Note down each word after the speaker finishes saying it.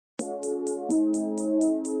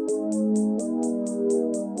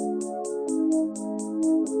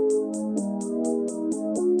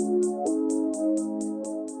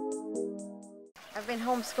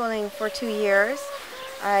homeschooling for 2 years.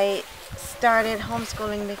 I started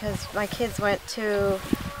homeschooling because my kids went to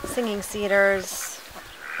Singing Cedars,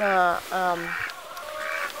 the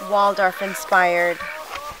Waldorf-inspired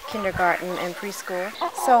kindergarten and preschool.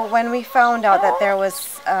 So when we found out that there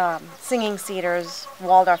was Singing Cedars,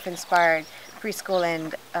 Waldorf-inspired preschool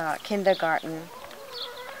and kindergarten,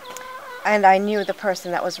 and I knew the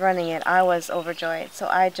person that was running it, I was overjoyed. So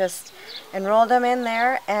I just enrolled them in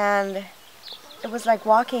there, and it was like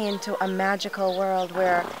walking into a magical world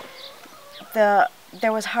where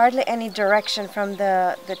there was hardly any direction from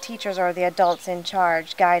the teachers or the adults in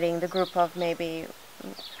charge guiding the group of maybe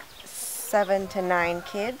 7 to 9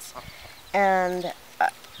 kids. And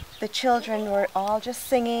the children were all just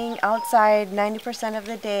singing outside 90% of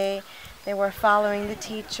the day. They were following the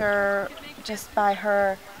teacher just by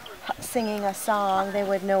her singing a song. They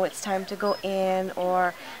would know it's time to go in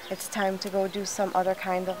or it's time to go do some other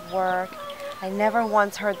kind of work. I never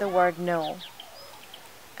once heard the word no,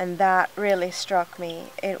 and that really struck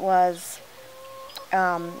me. It was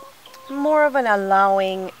more of an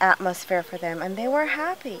allowing atmosphere for them, and they were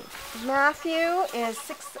happy. Matthew is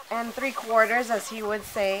 6 3/4, as he would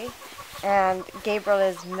say, and Gabriel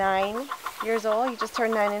is 9 years old. He just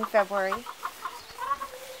turned 9 in February.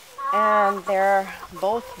 And they're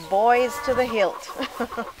both boys to the hilt.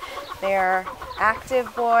 They're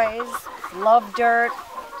active boys, love dirt,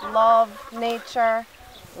 love nature,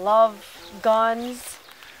 love guns.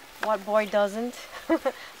 What boy doesn't?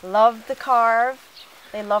 Love to carve.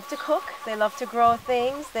 They love to cook. They love to grow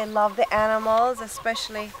things. They love the animals,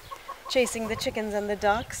 especially chasing the chickens and the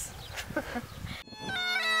ducks.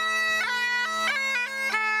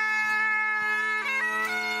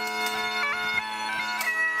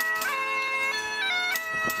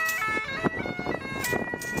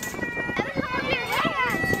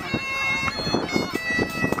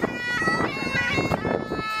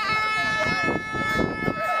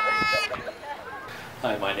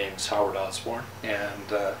 Hi, my name is Howard Osborne,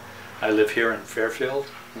 and I live here in Fairfield,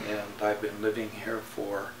 and I've been living here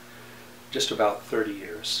for just about 30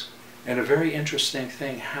 years. And a very interesting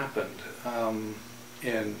thing happened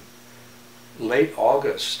in late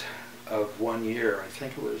August of one year. I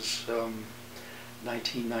think it was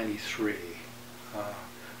 1993.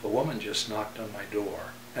 A woman just knocked on my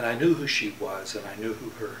door, and I knew who she was, and I knew who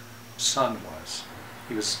her son was.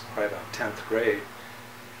 He was probably about 10th grade.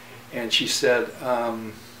 And she said,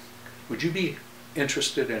 would you be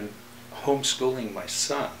interested in homeschooling my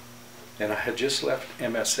son? And I had just left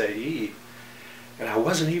MSAE, and I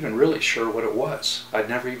wasn't even really sure what it was. I'd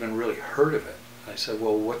never even really heard of it. I said,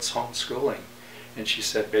 well, what's homeschooling? And she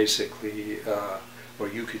said, basically, well,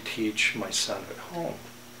 you could teach my son at home.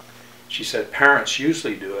 She said, parents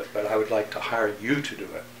usually do it, but I would like to hire you to do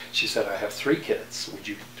it. She said, I have 3 kids. Would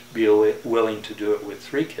you be willing to do it with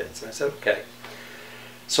 3 kids? And I said, okay.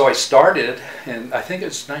 So I started, and I think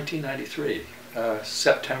it's 1993,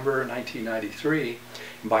 September 1993.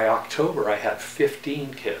 And by October, I had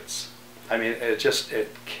 15 kids. I mean,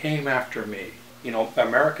 it came after me. You know,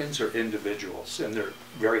 Americans are individuals, and they're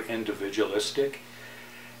very individualistic.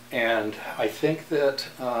 And I think that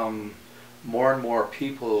more and more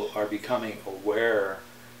people are becoming aware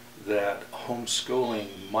that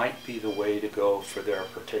homeschooling might be the way to go for their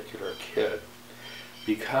particular kid,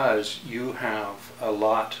 because you have a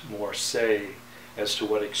lot more say as to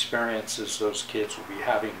what experiences those kids will be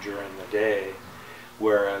having during the day,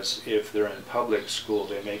 whereas if they're in public school,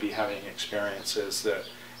 they may be having experiences that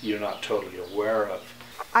you're not totally aware of.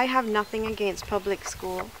 I have nothing against public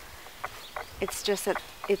school. It's just that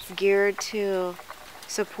it's geared to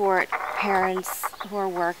support parents who are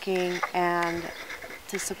working and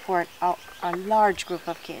to support a large group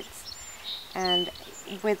of kids. And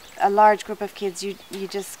with a large group of kids, you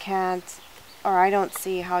just can't, or I don't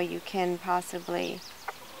see how you can possibly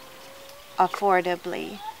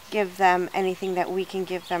affordably give them anything that we can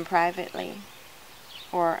give them privately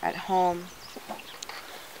or at home.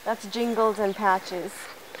 That's Jingles and Patches,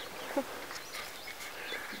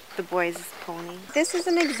 the boys' pony. This is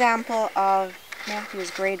an example of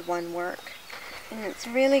Matthew's grade 1 work, and it's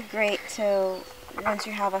really great to, once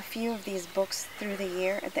you have a few of these books through the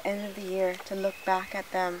year, at the end of the year, to look back at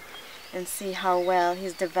them and see how well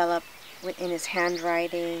he's developed in his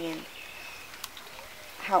handwriting and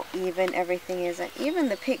how even everything is, and even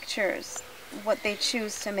the pictures, what they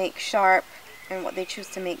choose to make sharp and what they choose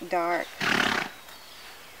to make dark.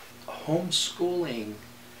 Homeschooling,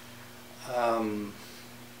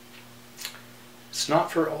 it's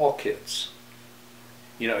not for all kids.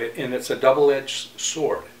 You know, and it's a double-edged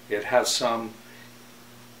sword. It has some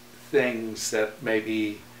things that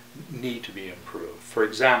maybe need to be improved. For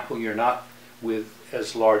example, you're not with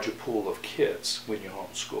as large a pool of kids when you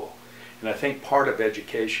homeschool. And I think part of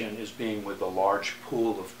education is being with a large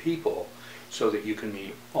pool of people so that you can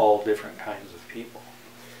meet all different kinds of people.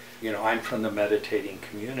 You know, I'm from the meditating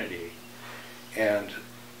community, and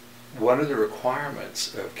one of the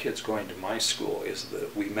requirements of kids going to my school is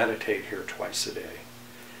that we meditate here twice a day.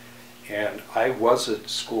 And I was a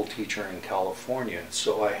school teacher in California,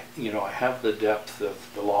 so I have the depth of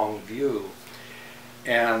the long view.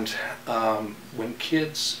 And when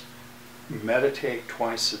kids meditate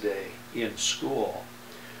twice a day in school,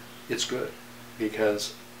 it's good,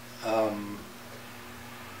 because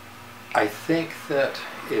I think that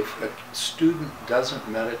if a student doesn't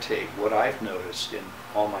meditate, what I've noticed in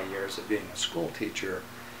all my years of being a school teacher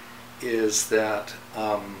is that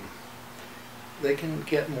they can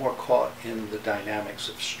get more caught in the dynamics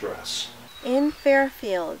of stress. In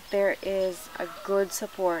Fairfield, there is a good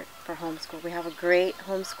support for homeschool. We have a great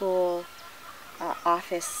homeschool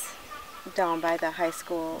office down by the high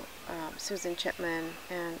school. Susan Chipman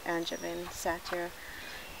and Angeline Satir.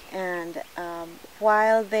 And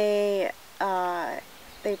while they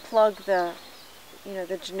plug the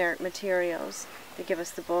generic materials, they give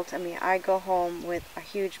us the books. I mean, I go home with a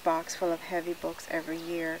huge box full of heavy books every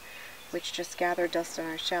year, which just gather dust on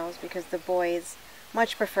our shelves, because the boys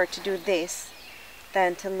much prefer to do this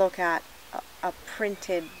than to look at a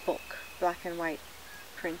printed book, black and white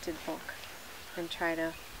printed book, and try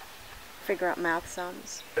to figure out math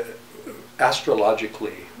sums.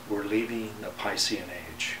 Astrologically, we're leaving the Piscean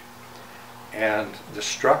age, and the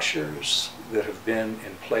structures that have been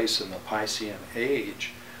in place in the Piscean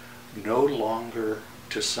age no longer,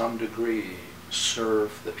 to some degree,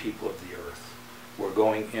 serve the people of the earth. We're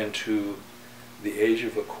going into the age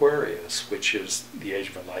of Aquarius, which is the age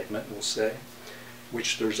of enlightenment, we'll say,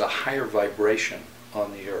 which there's a higher vibration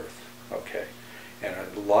on the earth, okay? And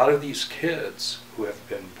a lot of these kids who have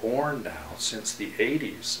been born now since the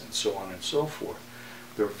 80s and so on and so forth,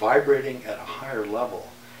 they're vibrating at a higher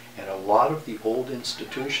level. And a lot of the old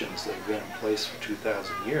institutions that have been in place for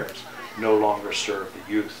 2,000 years no longer serve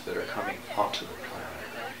the youth that are coming onto the planet.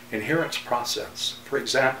 Inherence process. For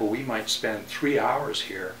example, we might spend 3 hours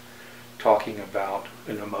here talking about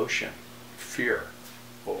an emotion, fear,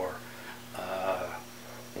 or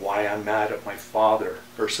why I'm mad at my father,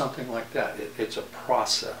 or something like that. It's a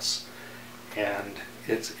process, and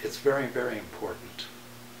it's very, very important.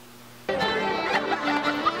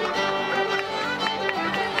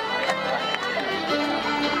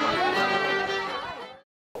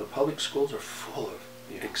 The public schools are full of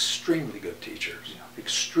extremely good teachers,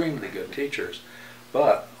 extremely good teachers,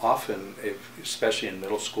 but often, especially in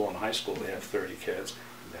middle school and high school, they have 30 kids,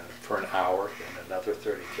 and then for an hour, then another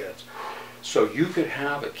 30 kids. So you could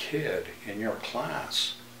have a kid in your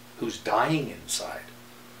class who's dying inside.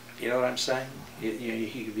 You know what I'm saying?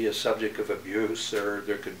 He could be a subject of abuse, or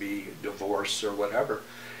there could be divorce or whatever.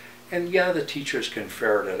 And yeah, the teachers can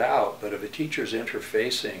ferret it out, but if a teacher's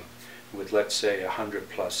interfacing with, let's say,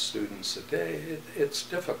 100+ students a day, it's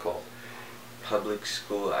difficult. Public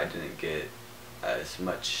school, I didn't get as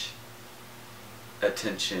much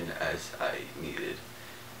attention as I needed,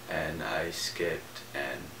 and I skipped,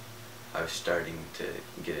 and I was starting to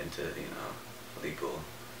get into, legal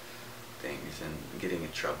things and getting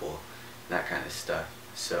in trouble, and that kind of stuff.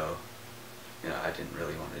 So, I didn't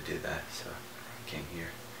really want to do that, so I came here.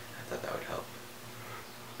 I thought that would help.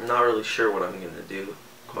 I'm not really sure what I'm going to do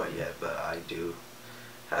quite yet, but I do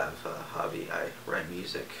have a hobby. I write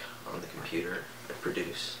music on the computer. I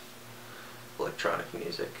produce electronic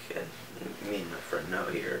music, and me and my friend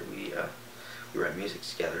Noah here, we write music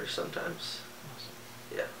together sometimes.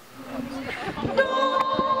 Yeah.